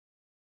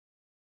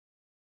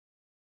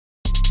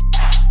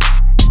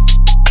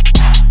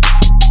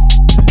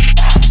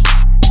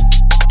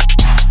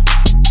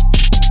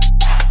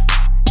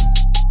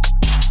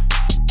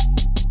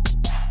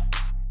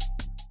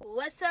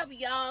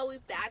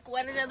back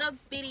with another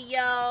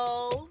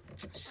video.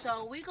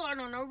 So we going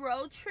on a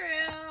road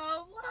trip.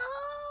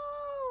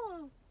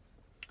 Whoa!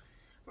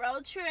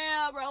 Road trip.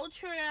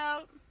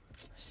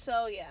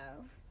 So yeah,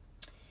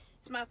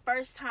 it's my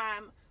first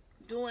time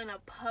doing a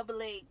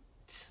public,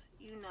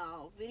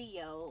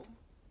 video.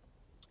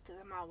 Cause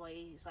I'm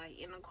always like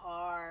in the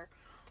car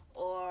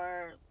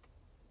or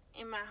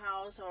in my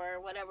house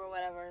or whatever.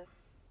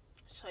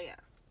 So yeah.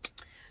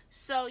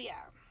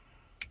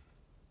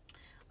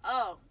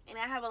 Oh, and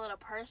I have a little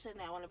person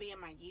that want to be in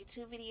my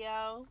YouTube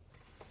video.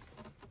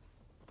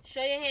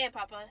 Show your head,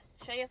 Papa.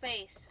 Show your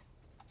face.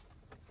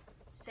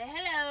 Say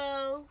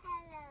hello.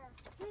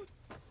 Hello.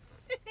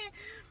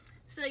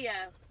 So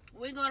yeah,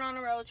 we're going on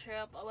a road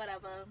trip or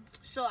whatever.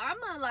 So I'm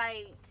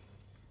gonna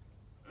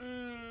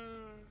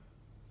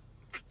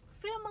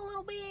film a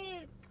little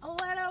bit or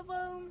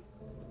whatever.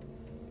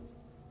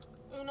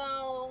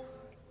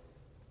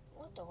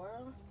 What the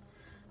world?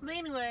 But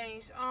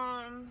anyways,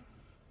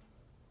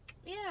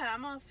 yeah,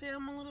 I'm gonna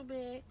film a little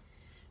bit,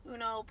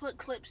 put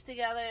clips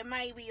together. It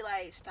might be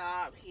like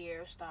stop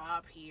here,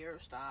 stop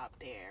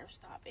there,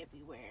 stop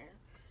everywhere.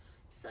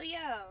 So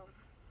yeah,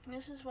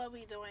 this is what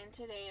we doing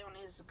today on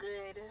this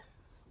good,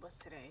 what's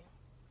today?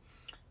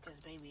 Because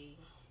baby,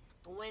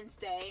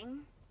 Wednesday.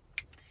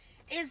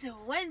 It's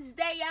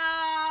Wednesday,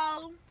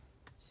 y'all.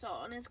 So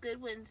on this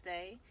good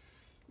Wednesday,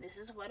 this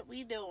is what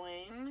we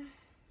doing.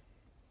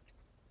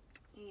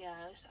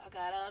 Yes, I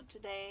got up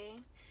today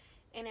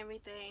and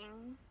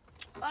everything.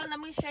 Oh, let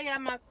me show y'all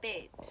my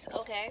fits,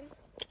 okay?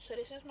 So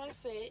this is my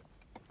fit.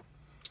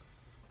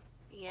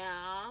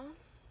 Yeah.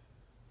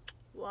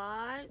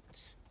 What?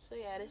 So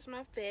yeah, this is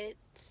my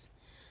fits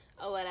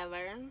or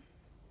whatever.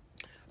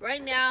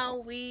 Right now,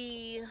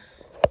 we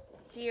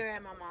here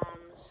at my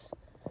mom's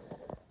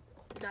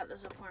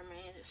doctor's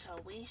appointment. So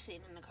we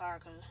sitting in the car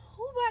because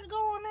who about to go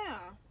on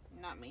now?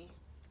 Not me.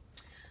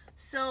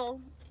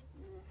 So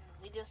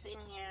we just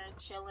sitting here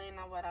chilling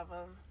or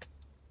whatever.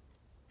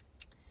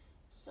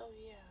 So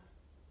yeah.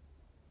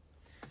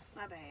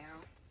 My bad,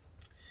 y'all.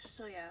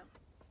 So yeah.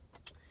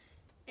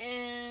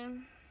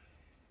 And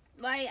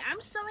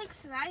I'm so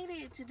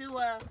excited to do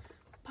a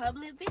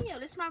public video.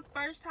 This is my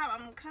first time.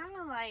 I'm kind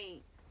of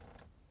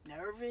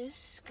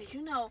nervous because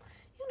you know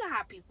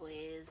how people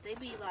is. They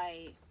be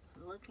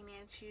looking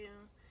at you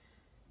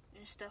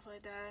and stuff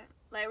like that.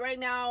 Like right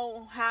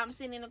now, how I'm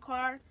sitting in the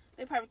car,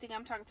 they probably think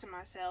I'm talking to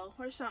myself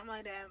or something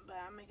like that. But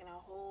I'm making a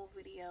whole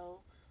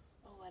video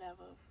or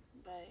whatever.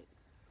 But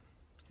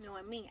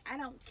knowing me, I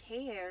don't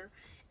care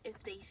if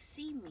they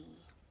see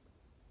me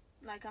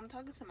like I'm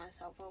talking to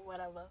myself or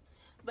whatever.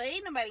 But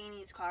ain't nobody in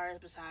these cars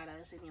beside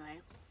us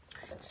anyway.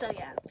 So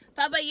yeah.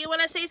 Papa, you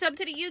want to say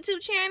something to the YouTube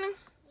channel?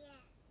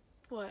 Yeah.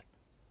 What?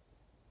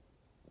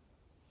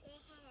 Say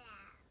hello.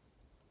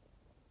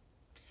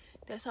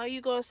 That's all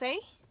you gonna say?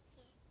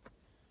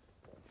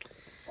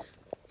 Yeah.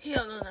 He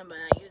don't know nothing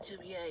about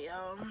YouTube yet,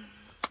 y'all.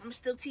 I'm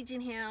still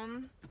teaching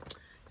him.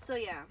 So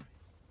yeah.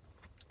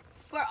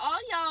 For all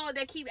y'all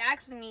that keep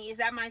asking me, is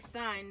that my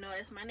son? No,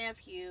 that's my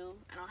nephew.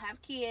 I don't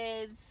have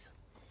kids.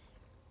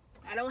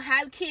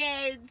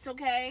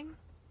 Okay?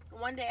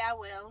 One day I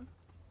will.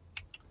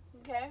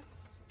 Okay?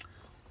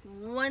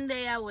 One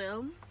day I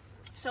will.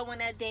 So when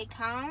that day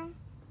comes,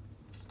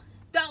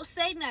 don't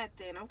say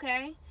nothing,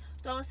 okay?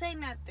 Don't say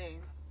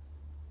nothing.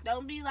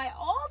 Don't be like,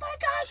 oh my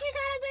gosh, you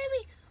got a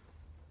baby.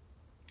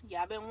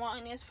 Y'all been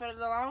wanting this for the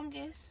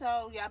longest,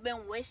 so y'all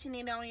been wishing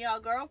it on y'all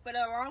girl for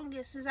the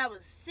longest since I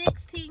was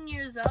 16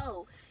 years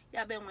old.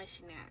 Y'all been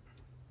wishing that.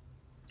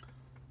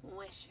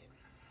 Wishing.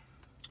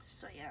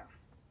 So, yeah.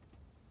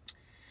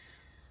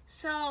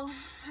 So,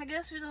 I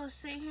guess we're going to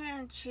sit here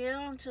and chill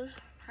until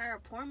her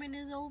appointment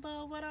is over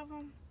or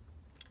whatever.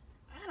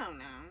 I don't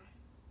know.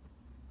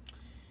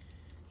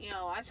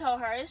 I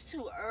told her it's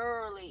too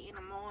early in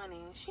the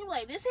morning. She was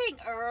like, this ain't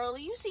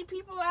early. You see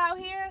people out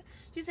here?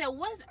 She said,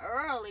 what's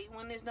early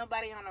when there's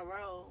nobody on the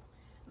road?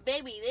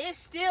 Baby, it's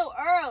still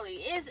early.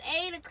 It's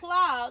 8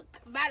 o'clock.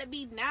 About to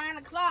be 9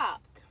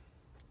 o'clock.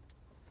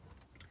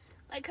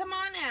 Come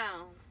on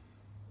now.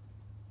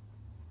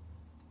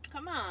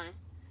 Come on.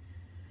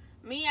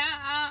 Me,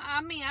 I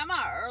mean, I'm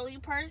an early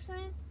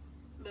person.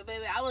 But,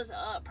 baby, I was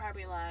up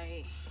probably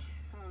I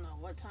don't know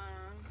what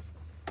time.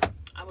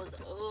 I was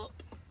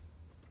up.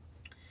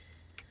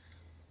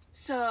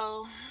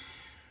 So,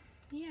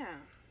 yeah.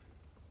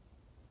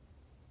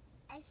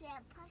 I see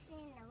a person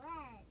in the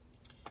road.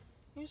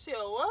 You see a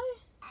what?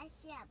 I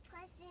see a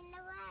person in the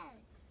road.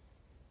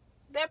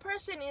 That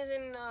person is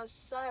in the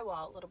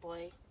sidewalk, little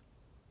boy.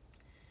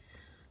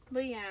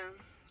 But yeah,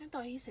 I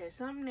thought he said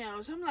something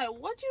else. I'm like,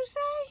 what'd you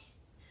say?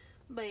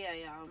 But yeah,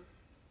 y'all.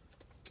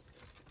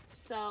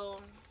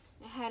 So,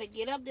 I had to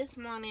get up this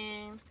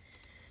morning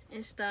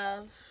and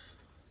stuff.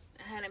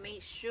 I had to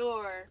make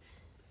sure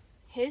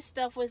his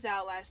stuff was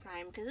out last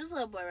night because this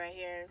little boy right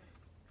here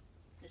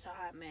is a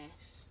hot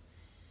mess.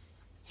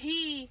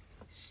 He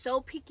so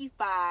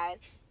picky-fied.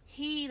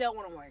 He don't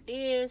want to wear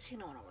this. He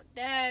don't want to wear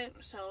that.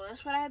 So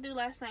that's what I had to do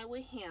last night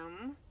with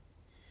him.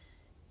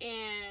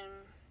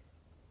 And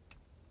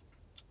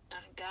I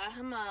got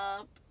him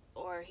up,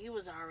 or he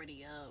was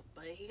already up,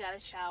 but he got a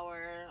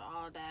shower,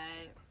 all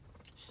that.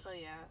 So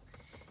yeah,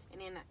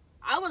 and then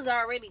I was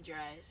already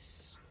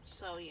dressed.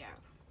 So yeah,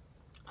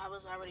 I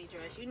was already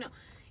dressed.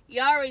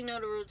 You already know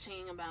the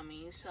routine about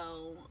me.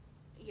 So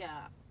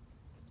yeah,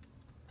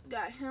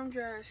 got him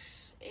dressed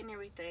and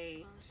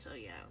everything. So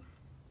yeah,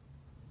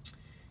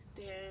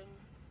 then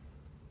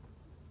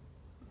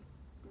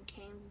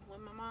came with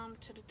my mom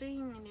to the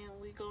thing, and then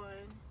we go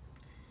and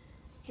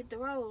hit the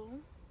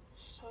road.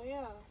 So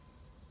yeah.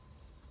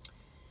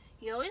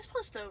 Yo, it's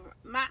supposed to,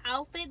 my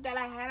outfit that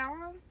I had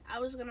on, I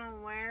was gonna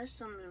wear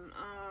some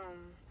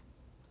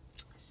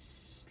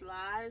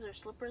slides or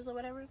slippers or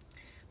whatever,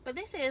 but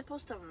they said it's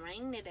supposed to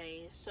rain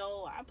today,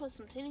 so I put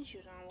some tennis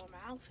shoes on with my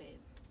outfit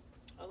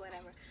or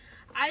whatever.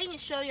 I didn't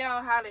show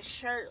y'all how the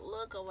shirt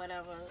look or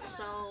whatever,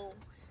 so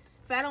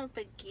if I don't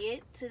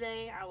forget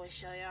today, I will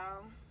show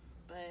y'all,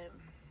 but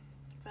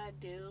if I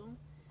do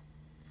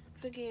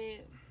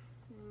forget,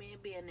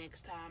 maybe a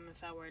next time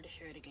if I wear the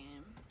shirt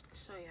again.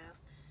 So yeah.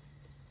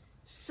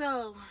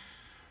 So,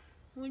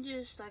 we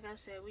just, like I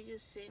said, we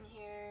just sitting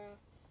here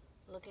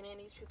looking at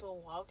these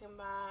people walking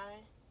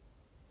by.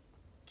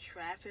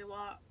 Traffic.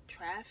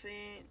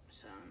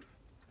 So,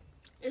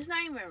 it's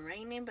not even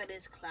raining, but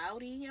it's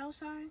cloudy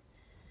outside.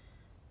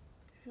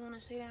 If you want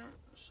to see that.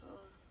 So,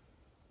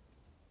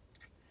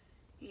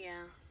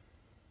 yeah.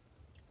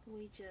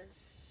 We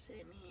just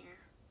sitting here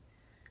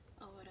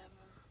or whatever.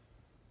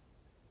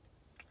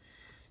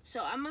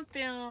 So, I'm going to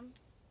film.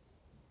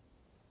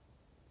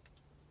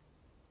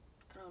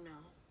 I don't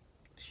know.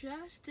 Should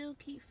I still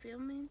keep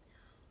filming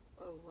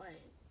or what?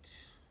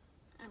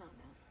 I don't know.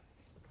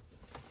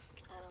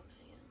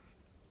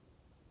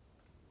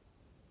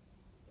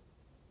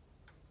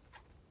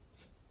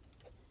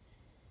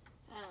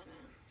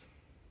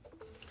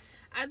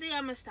 I think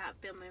I'm gonna stop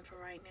filming for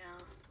right now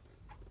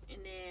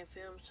and then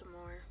film some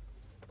more.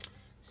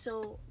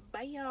 So,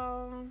 bye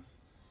y'all.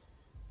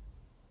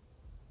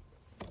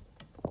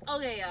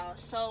 Okay, y'all.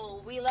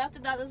 So, we left the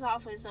doctor's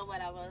office or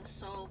whatever.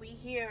 So, we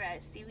here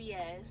at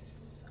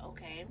CVS.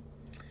 Okay.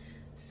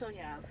 So,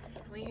 yeah.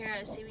 We here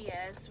at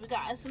CVS. We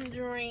got some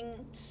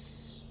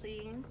drinks.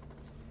 See?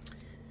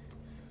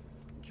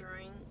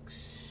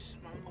 Drinks.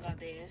 My mama got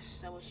this.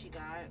 That's what she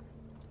got.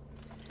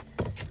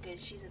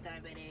 Because she's a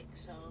diabetic.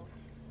 So,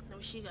 that's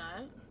what she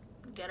got.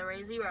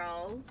 Gatorade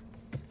Zero.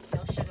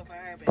 No sugar for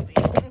her, baby.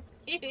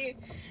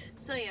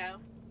 So, yeah.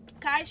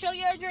 Kai, show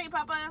you a drink,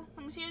 Papa.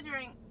 Let me see your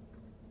drink.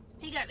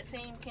 He got the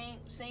same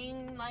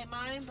like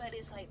mine, but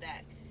it's like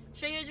that.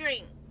 Show your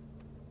drink.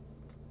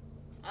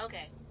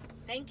 Okay.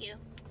 Thank you.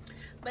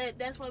 But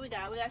that's what we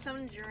got. We got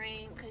something to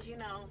drink, because, you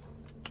know,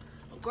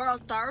 a girl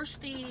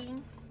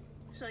thirsty.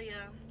 So,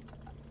 yeah.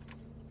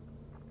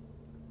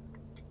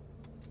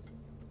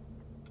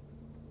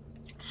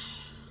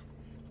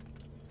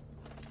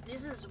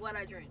 This is what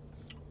I drink.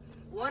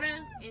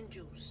 Water and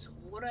juice.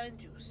 Water and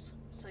juice.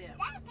 So, yeah.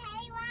 What?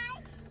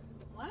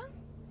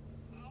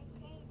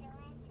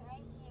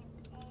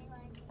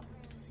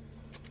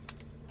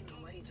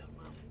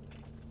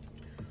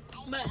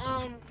 But,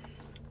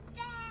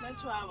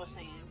 that's what I was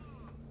saying.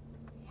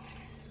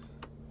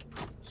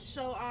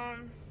 So,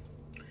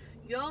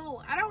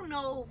 yo, I don't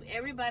know if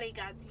everybody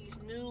got these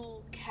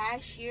new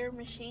cashier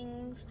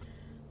machines,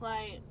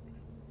 like,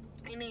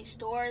 in these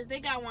stores. They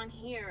got one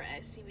here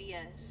at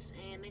CVS,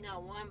 and they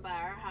got one by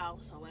our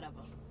house or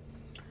whatever.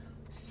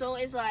 So,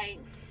 it's like,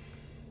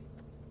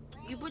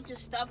 you put your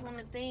stuff on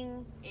the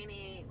thing, and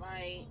it,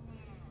 like,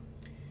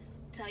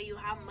 tell you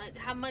how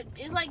much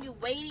it's like you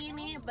waiting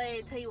it, but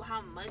it tell you how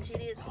much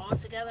it is all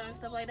together and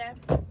stuff like that.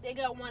 They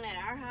got one at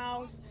our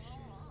house.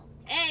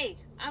 Hey,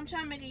 I'm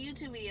trying to make a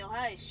YouTube video,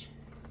 hush.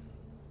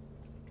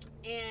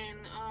 And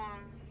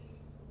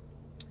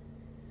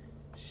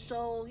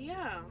so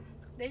yeah,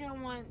 they got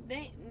one.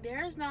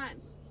 Theirs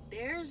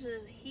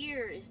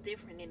here is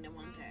different than the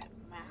ones at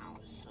my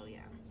house. So yeah,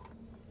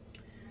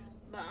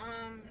 but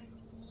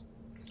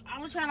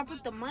I was trying to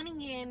put the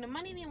money in. The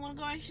money didn't want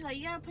to go in. She's like,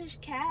 you gotta push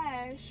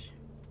cash.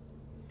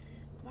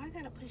 Why I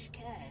gotta push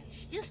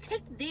cash? Just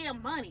take the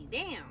damn money.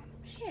 Damn.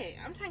 Shit.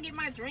 I'm trying to get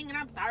my drink and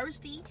I'm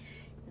thirsty.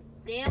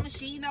 Damn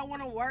machine don't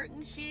want to work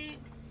and shit.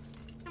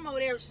 I'm over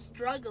there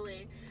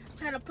struggling.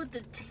 Trying to put the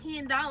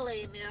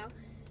 $10 in there.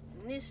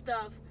 And this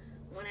stuff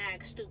when I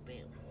act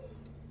stupid.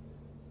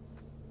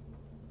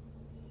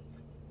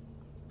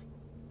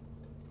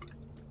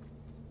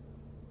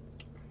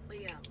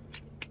 But yeah.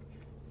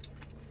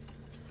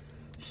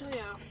 So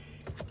yeah.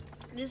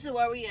 This is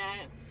where we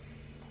at.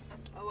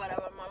 Or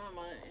whatever. My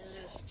mama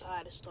is just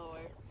tired of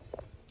store.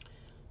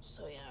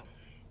 So yeah.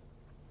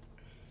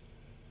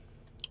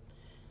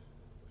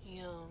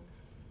 Yo,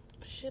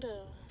 I should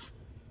have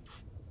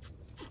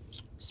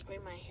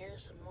sprayed my hair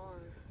some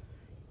more.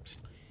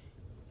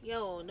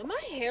 Yo, do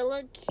my hair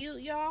look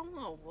cute, y'all?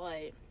 Or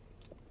what?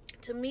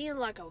 To me, it's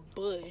like a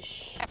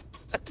bush. Or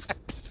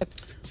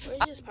it's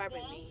just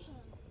probably me.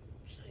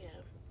 So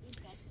yeah.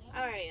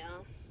 Alright,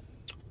 y'all.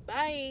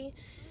 Bye.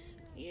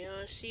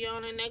 Yeah, see you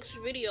on the next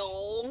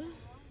video.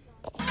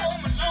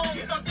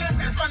 You know,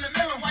 dancing in front of the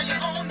mirror while you're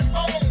on the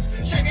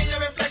phone. Checking your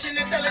reflection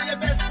and telling your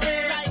best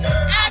friend, like,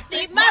 girl, I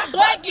think my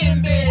butt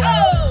getting big.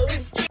 Oh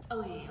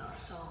yeah,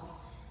 so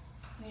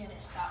we had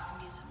to stop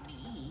and get something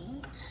to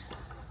eat.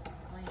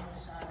 We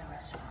inside the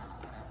restaurant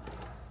or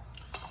whatever.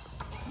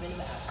 I'm in the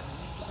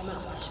bathroom. I'm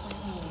gonna wash my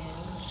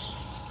hands.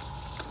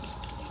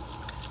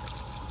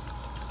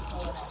 Or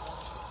whatever.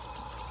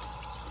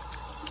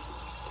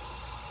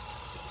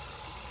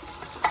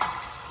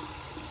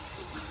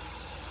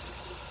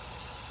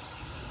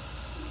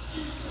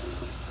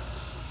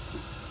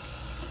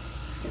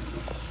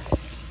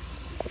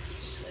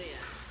 So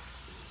yeah.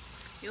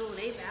 Yo,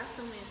 they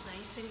bathroom is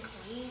nice and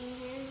clean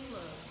here.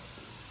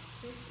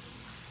 Look.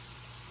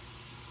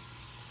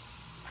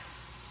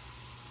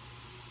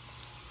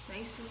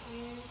 Nice and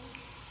clean.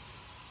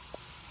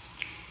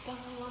 Don't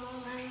wanna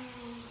rain.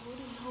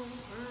 Booty home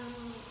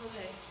firm.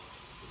 Okay.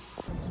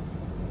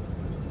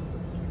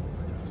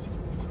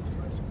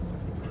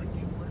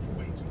 You work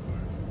way too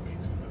hard, way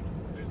too little.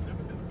 There's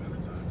never been a better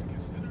time to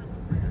consider a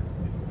career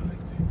in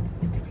IT.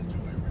 You can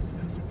enjoy a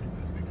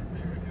recession-resistant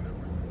career in a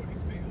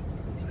rewarding field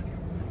with plenty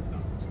of growth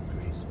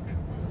opportunities and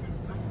often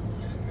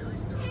Harry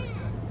Starr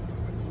said,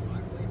 with a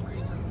 5-lane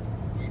razor,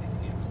 waiting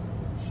handle,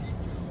 sheet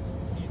job,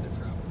 and a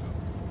travel coat.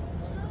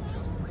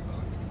 Just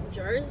 $3.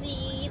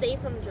 Jersey. They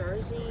from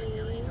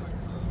Jersey.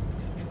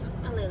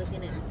 I like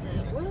looking at the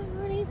tent. Where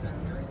are they from?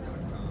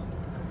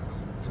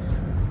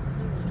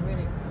 Where are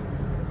they from?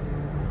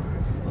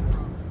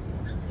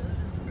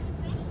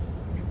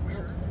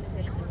 Oops,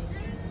 somebody texted me.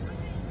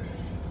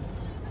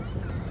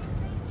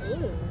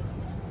 Ooh.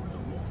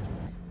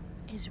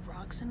 Is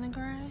rocks in the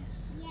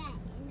grass? Yeah,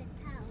 in the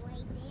top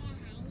right there,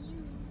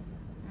 hanging.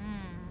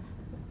 Wow.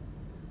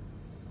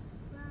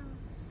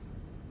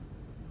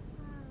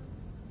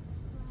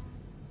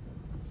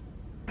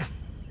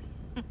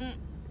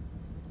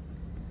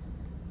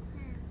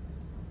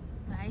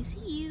 I see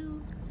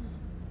you.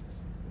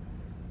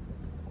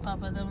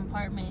 Papa, them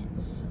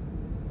apartments.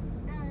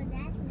 Oh,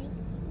 that's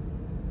Mickey's.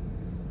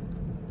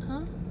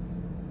 Huh?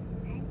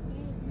 That's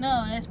it.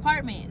 No, that's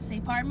apartments. Say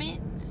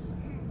apartments.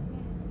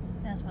 Apartments.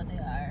 That's what they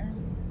are.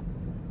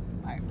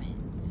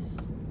 Apartments.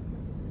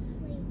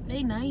 Wait,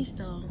 They nice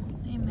though.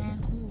 They mad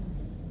cool.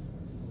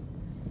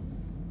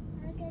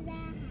 look at that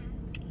house.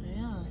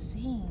 Yeah, I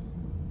see.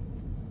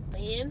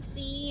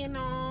 Fancy, you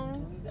know.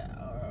 we got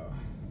our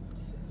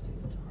sassy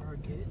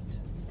Target.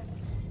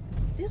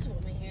 This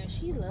woman here,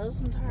 she loves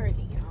some Target,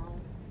 y'all.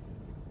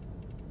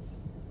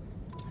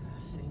 And I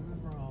seen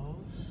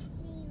Ross.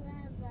 She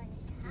loves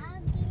a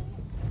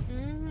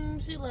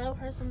Target. She love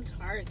her some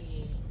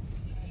Target.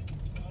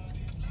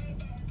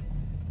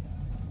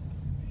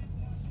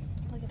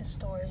 Look at the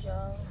stores,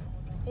 y'all.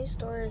 These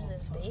stores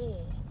is big.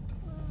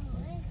 Oh,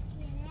 look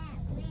at that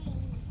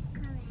rain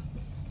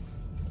coming.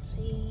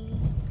 See?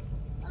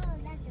 Oh,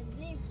 that's a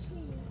big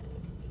tree.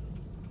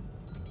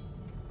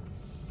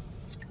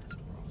 That's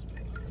Ross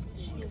Baker.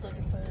 She's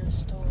looking for the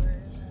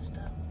stores and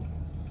stuff.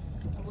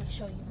 I would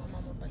show you my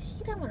mama, but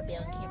she don't want to be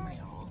on camera,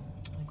 y'all.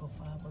 I go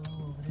Five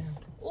Below over there.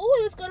 Ooh,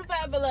 let's go to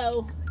Five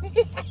Below. Oh,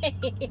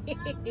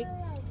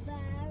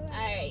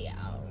 Alright,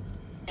 y'all.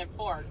 And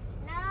fart.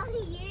 no,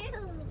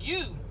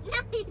 you.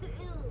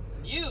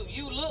 You, No,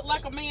 you look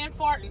like a man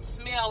fart and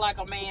smell like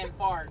a man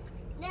fart.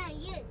 no,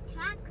 you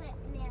chocolate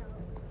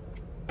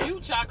milk. You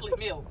chocolate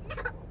milk.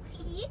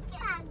 You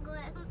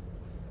chocolate.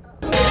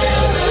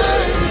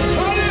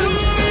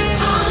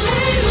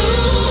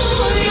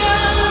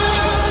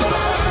 Hallelujah.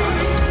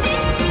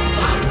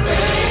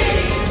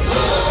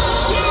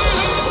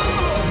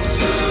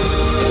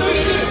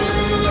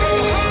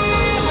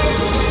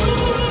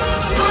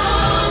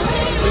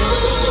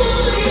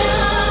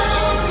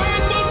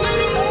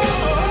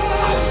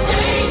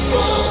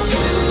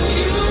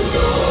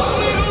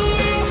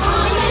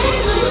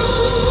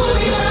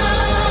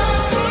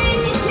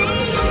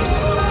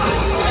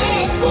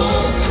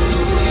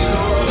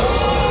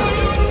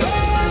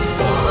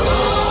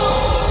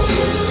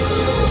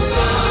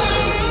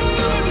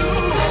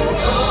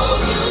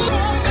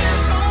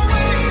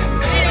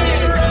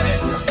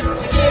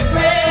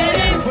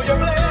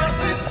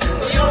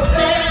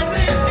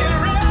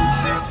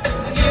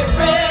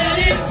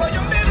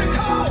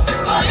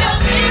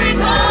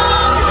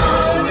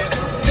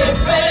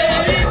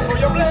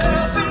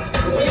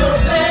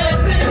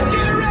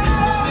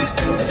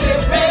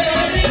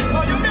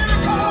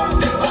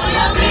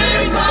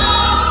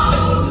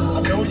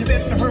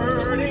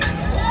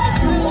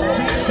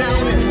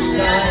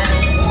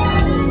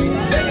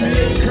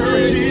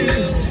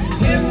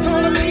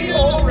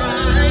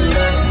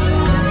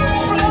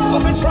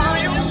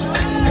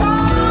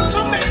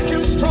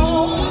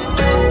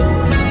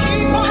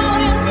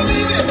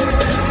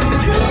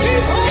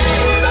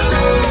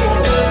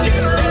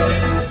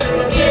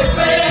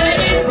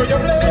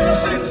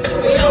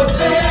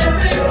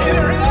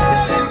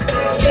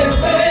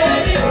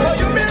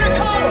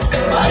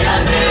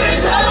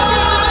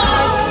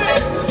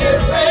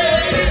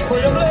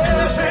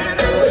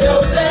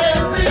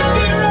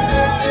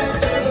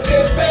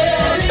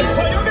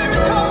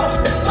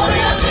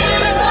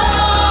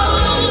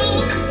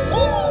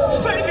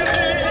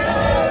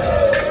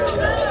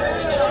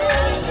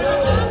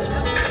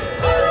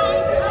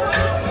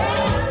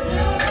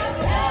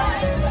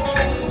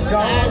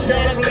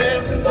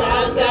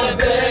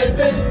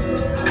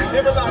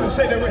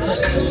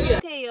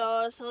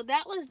 y'all. So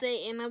that was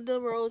the end of the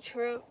road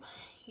trip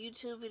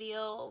YouTube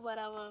video or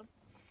whatever.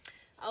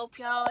 I hope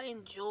y'all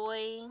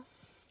enjoy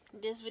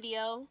this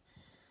video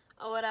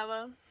or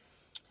whatever.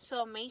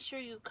 So make sure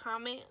you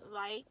comment,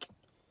 like,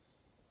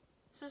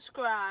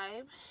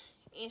 subscribe,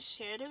 and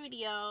share the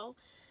video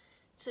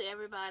to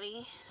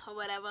everybody or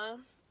whatever.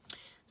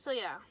 So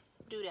yeah,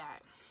 do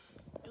that.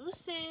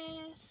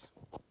 Deuces.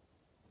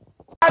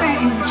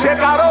 Check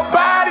out her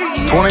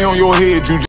body. 20 on your head, you